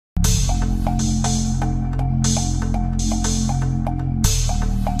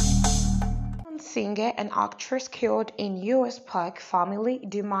singer and actress killed in US park. Family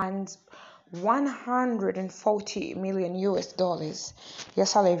demands 140 million US dollars.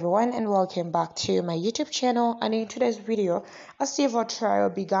 Yes, hello everyone, and welcome back to my YouTube channel. And in today's video, a civil trial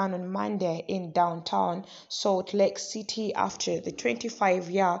began on Monday in downtown Salt Lake City after the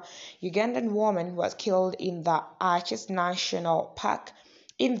 25-year Ugandan woman was killed in the Arches National Park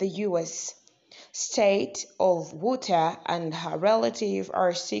in the US state of Utah, and her relative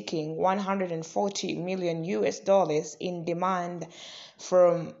are seeking 140 million US dollars in demand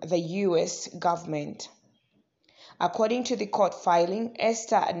from the US government. According to the court filing,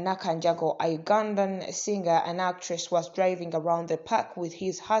 Esther Nakajjigo, a Ugandan singer and actress, was driving around the park with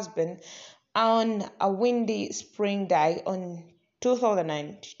his husband on a windy spring day on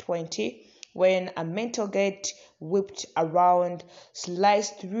 2020 when a metal gate whipped around,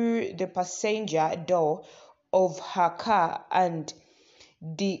 sliced through the passenger door of her car, and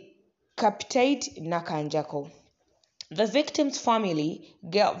decapitated Nakajjigo. The victim's family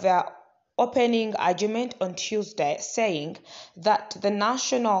gave their opening argument on Tuesday, saying that the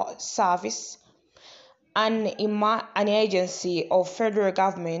National Service, an agency of federal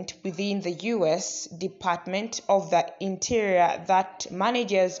government within the U.S. Department of the Interior that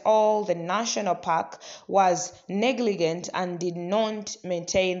manages all the national park, was negligent and did not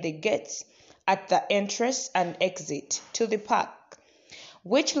maintain the gates at the entrance and exit to the park,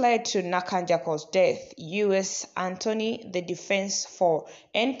 which led to Nakajjigo's death. U.S. Attorney, the defense for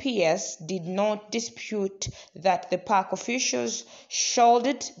NPS, did not dispute that the park officials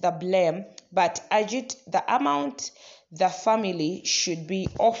shouldered the blame, but argued the amount the family should be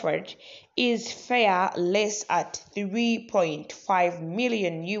offered is fair, less at 3.5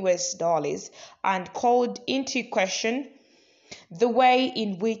 million US dollars, and called into question the way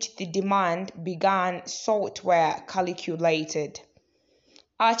in which the demand began sought were calculated.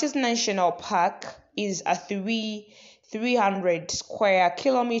 Arches National Park is a 300 square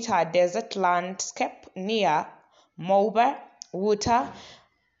kilometer desert landscape near Moba, Utah,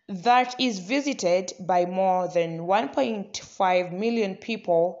 that is visited by more than 1.5 million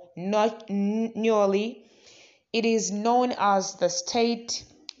people annually. It is known as the state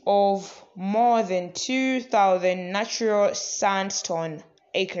of more than 2,000 natural sandstone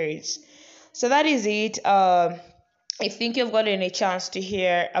acres. So that is it. I think you've gotten a chance to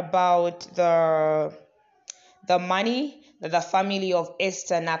hear about the money that the family of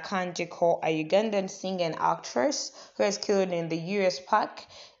Esther Nakajjigo, a Ugandan singer and actress who was killed in the US park,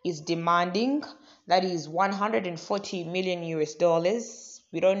 is demanding. That is 140 million US dollars.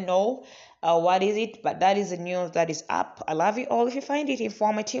 We don't know what is it, but that is the news that is up. I love you all. If you find it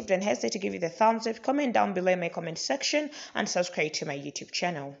informative, don't hesitate to give it a thumbs up, comment down below in my comment section, and subscribe to my YouTube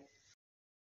channel.